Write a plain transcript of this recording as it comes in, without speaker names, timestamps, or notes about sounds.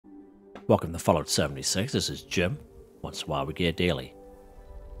Welcome to Fallout 76. This is Jim. Once in a while we get a daily.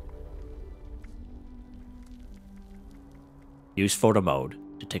 Use Photomode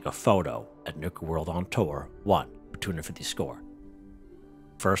to take a photo at Nuka-World On Tour 1 for 250 score.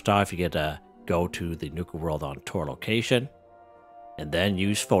 First off, you get to go to the Nuka-World On Tour location and then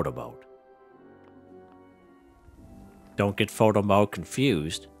use Photomode. Don't get Photomode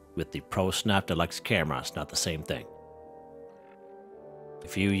confused with the Pro Snap Deluxe camera. It's not the same thing.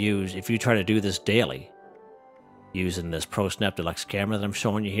 If you try to do this daily using this Pro Snap Deluxe camera that I'm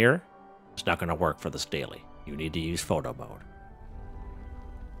showing you here, it's not going to work for this daily. You need to use Photomode.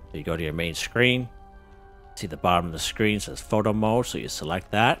 So you go to your main screen, see the bottom of the screen says Photo Mode, so you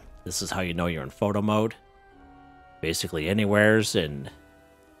select that. This is how you know you're in Photo Mode. Basically anywhere's in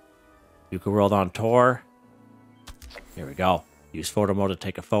Nuka-World On Tour. Here we go. Use Photo Mode to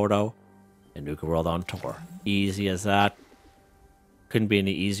take a photo in Nuka-World On Tour. Easy as that. Couldn't be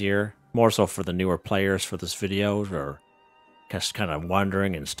any easier. More so for the newer players for this video, or just kind of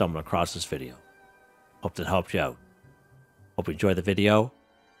wandering and stumbling across this video. Hope that helped you out. Hope you enjoyed the video.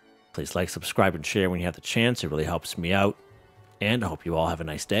 Please like, subscribe, and share when you have the chance. It really helps me out. And I hope you all have a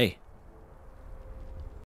nice day.